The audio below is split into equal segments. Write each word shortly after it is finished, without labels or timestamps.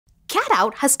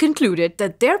Catout has concluded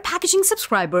that their packaging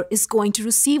subscriber is going to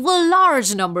receive a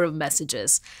large number of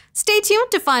messages. Stay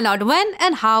tuned to find out when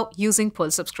and how using pull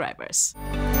subscribers.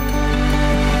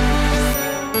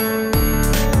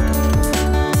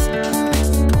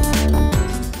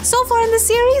 So far in the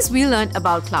series, we learned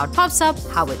about Cloud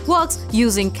PubSub, how it works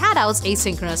using Catout's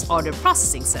asynchronous order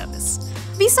processing service.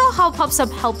 We saw how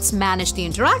PubSub helps manage the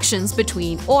interactions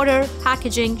between order,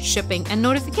 packaging, shipping, and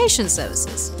notification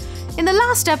services. In the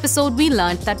last episode, we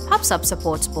learned that PubSub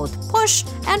supports both push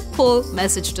and pull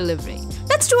message delivery.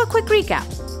 Let's do a quick recap.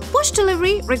 Push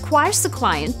delivery requires the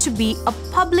client to be a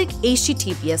public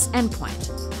HTTPS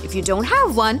endpoint. If you don't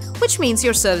have one, which means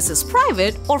your service is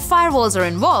private or firewalls are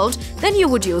involved, then you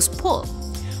would use pull.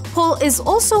 Pull is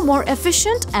also more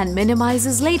efficient and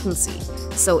minimizes latency.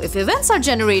 So if events are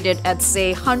generated at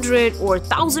say 100 or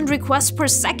 1000 requests per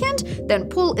second, then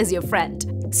pull is your friend.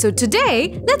 So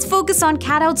today, let's focus on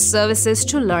Catout's services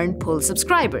to learn pull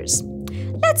subscribers.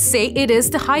 Let's say it is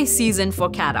the high season for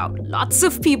Catout. Lots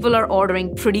of people are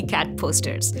ordering pretty cat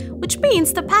posters, which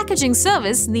means the packaging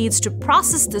service needs to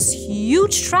process this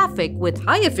huge traffic with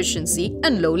high efficiency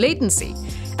and low latency.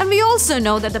 And we also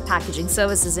know that the packaging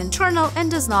service is internal and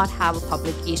does not have a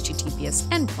public HTTPS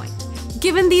endpoint.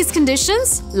 Given these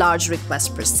conditions, large requests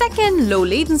per second, low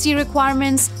latency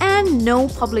requirements, and no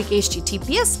public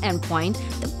HTTPS endpoint,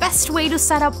 the best way to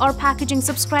set up our packaging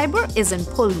subscriber is in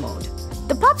pull mode.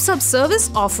 The PubSub service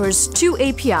offers two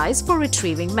APIs for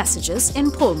retrieving messages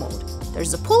in pull mode.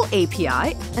 There's a pull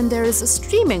API and there is a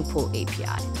streaming pull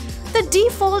API. The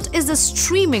default is the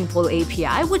streaming pull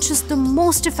API, which is the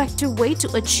most effective way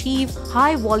to achieve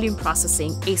high volume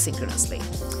processing asynchronously.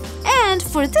 And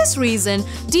for this reason,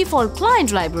 default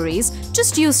client libraries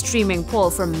just use streaming pull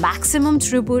for maximum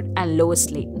throughput and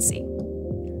lowest latency.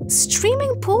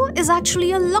 Streaming pull is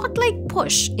actually a lot like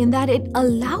push in that it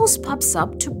allows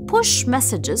PubSub to push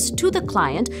messages to the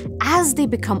client as they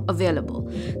become available.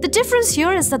 The difference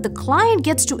here is that the client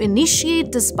gets to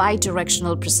initiate this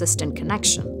bidirectional persistent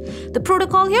connection. The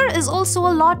protocol here is also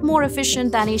a lot more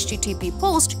efficient than HTTP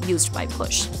post used by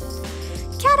push.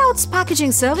 Catout's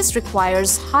packaging service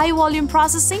requires high volume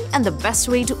processing, and the best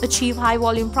way to achieve high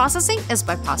volume processing is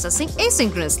by processing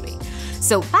asynchronously.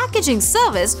 So packaging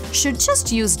service should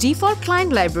just use default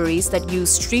client libraries that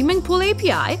use streaming pull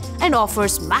API and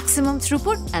offers maximum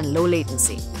throughput and low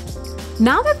latency.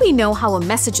 Now that we know how a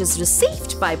message is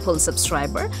received by pull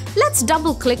subscriber, let's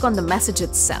double-click on the message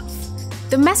itself.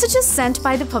 The messages sent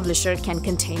by the publisher can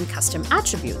contain custom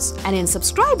attributes, and in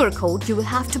subscriber code, you will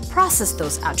have to process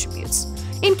those attributes.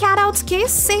 In Catout's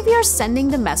case, say we are sending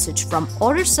the message from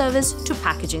order service to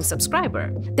packaging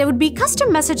subscriber. There would be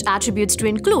custom message attributes to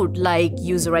include like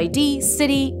user ID,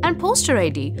 city, and poster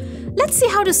ID. Let's see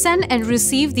how to send and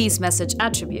receive these message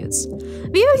attributes.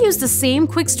 We will use the same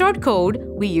quick start code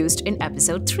we used in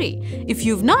episode 3. If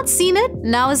you've not seen it,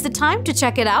 now is the time to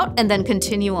check it out and then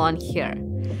continue on here.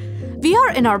 We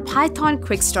are in our Python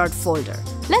quick start folder.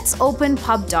 Let's open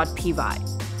pub.py.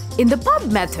 In the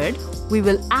pub method, we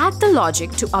will add the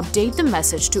logic to update the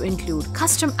message to include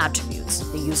custom attributes,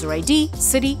 the user ID,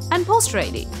 city, and poster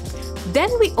ID. Then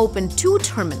we open two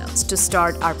terminals to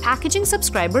start our packaging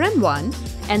subscriber in one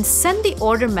and send the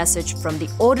order message from the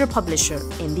order publisher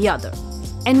in the other.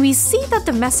 And we see that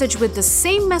the message with the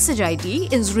same message ID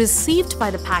is received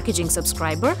by the packaging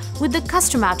subscriber with the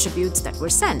custom attributes that were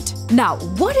sent. Now,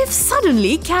 what if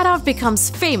suddenly Catout becomes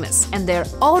famous and their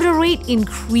order rate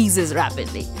increases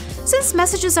rapidly? Since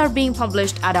messages are being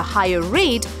published at a higher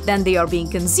rate than they are being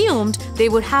consumed, they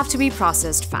would have to be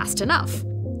processed fast enough.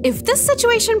 If this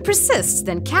situation persists,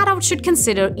 then Catout should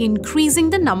consider increasing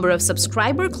the number of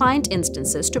subscriber client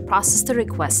instances to process the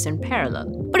requests in parallel.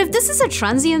 But if this is a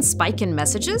transient spike in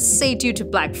messages, say due to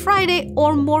Black Friday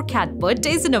or more cat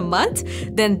birthdays in a month,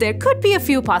 then there could be a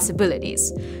few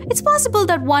possibilities. It's possible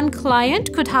that one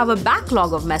client could have a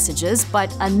backlog of messages,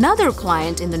 but another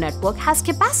client in the network has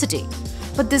capacity.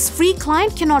 But this free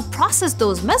client cannot process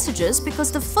those messages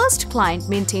because the first client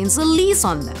maintains a lease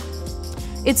on them.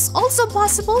 It's also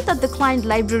possible that the client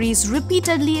libraries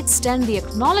repeatedly extend the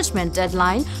acknowledgement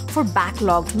deadline for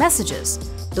backlogged messages.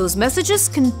 Those messages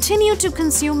continue to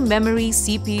consume memory,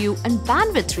 CPU, and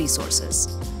bandwidth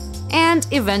resources. And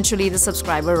eventually the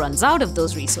subscriber runs out of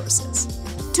those resources.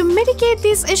 To mitigate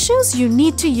these issues, you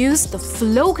need to use the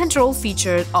flow control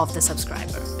feature of the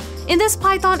subscriber. In this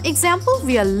Python example,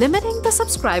 we are limiting the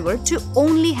subscriber to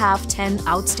only have 10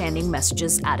 outstanding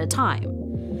messages at a time.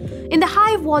 In the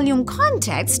high-volume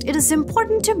context, it is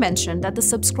important to mention that the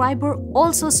subscriber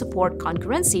also supports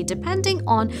concurrency depending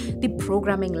on the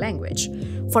programming language.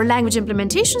 For language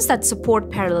implementations that support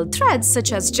parallel threads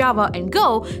such as Java and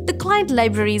Go, the client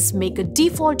libraries make a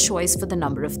default choice for the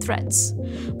number of threads.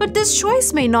 But this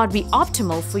choice may not be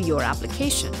optimal for your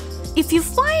application. If you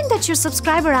find that your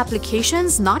subscriber application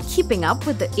is not keeping up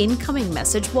with the incoming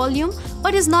message volume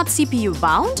but is not CPU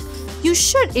bound, you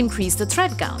should increase the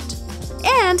thread count.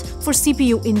 And for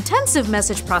CPU-intensive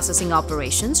message processing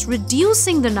operations,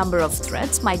 reducing the number of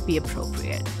threads might be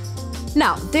appropriate.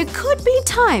 Now, there could be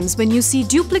times when you see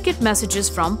duplicate messages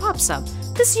from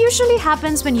PubSub. This usually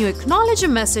happens when you acknowledge a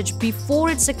message before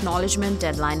its acknowledgement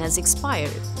deadline has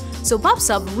expired. So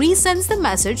PubSub resends the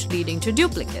message, leading to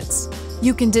duplicates.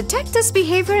 You can detect this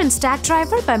behavior in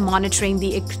Stackdriver by monitoring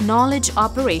the acknowledge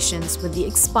operations with the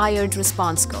expired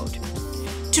response code.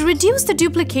 To reduce the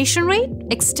duplication rate,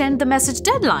 extend the message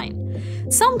deadline.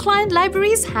 Some client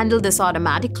libraries handle this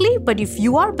automatically, but if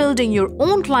you are building your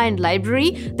own client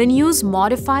library, then use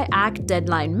modify act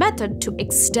deadline method to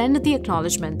extend the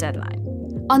acknowledgement deadline.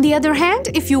 On the other hand,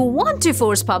 if you want to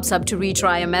force PubSub to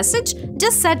retry a message,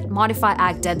 just set modify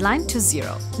act deadline to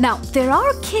 0. Now, there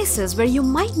are cases where you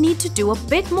might need to do a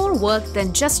bit more work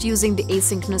than just using the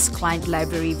asynchronous client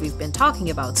library we've been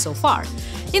talking about so far.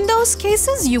 In those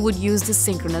cases, you would use the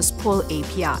synchronous pull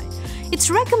API. It's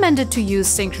recommended to use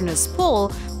synchronous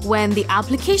pull when the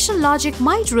application logic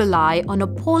might rely on a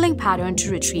polling pattern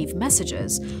to retrieve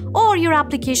messages, or your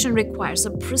application requires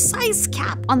a precise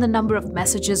cap on the number of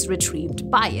messages retrieved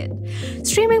by it.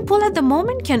 Streaming pull at the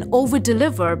moment can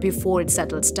over-deliver before it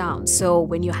settles down, so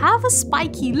when you have a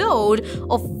spiky load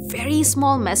of very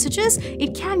small messages,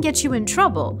 it can get you in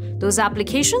trouble. Those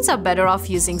applications are better off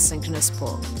using synchronous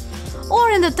pull.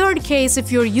 Or in the third case,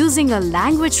 if you're using a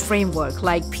language framework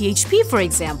like PHP, for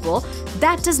example,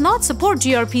 that does not support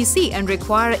gRPC and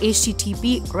require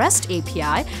HTTP REST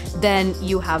API, then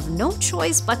you have no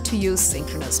choice but to use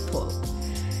synchronous pull.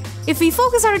 If we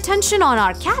focus our attention on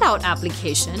our Catout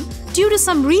application, due to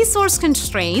some resource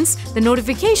constraints, the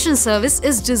notification service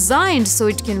is designed so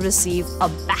it can receive a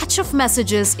batch of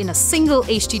messages in a single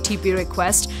HTTP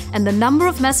request, and the number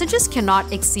of messages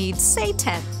cannot exceed, say,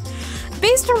 10.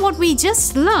 Based on what we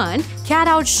just learned,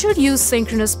 Catout should use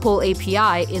synchronous pull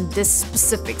API in this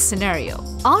specific scenario.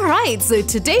 Alright, so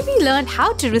today we learned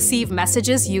how to receive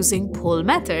messages using pull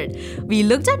method. We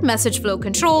looked at message flow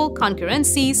control,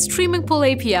 concurrency, streaming pull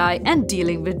API, and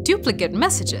dealing with duplicate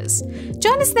messages.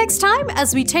 Join us next time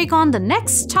as we take on the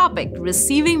next topic,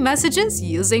 receiving messages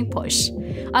using push.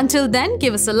 Until then,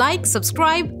 give us a like,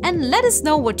 subscribe, and let us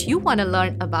know what you want to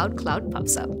learn about Cloud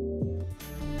PubSub.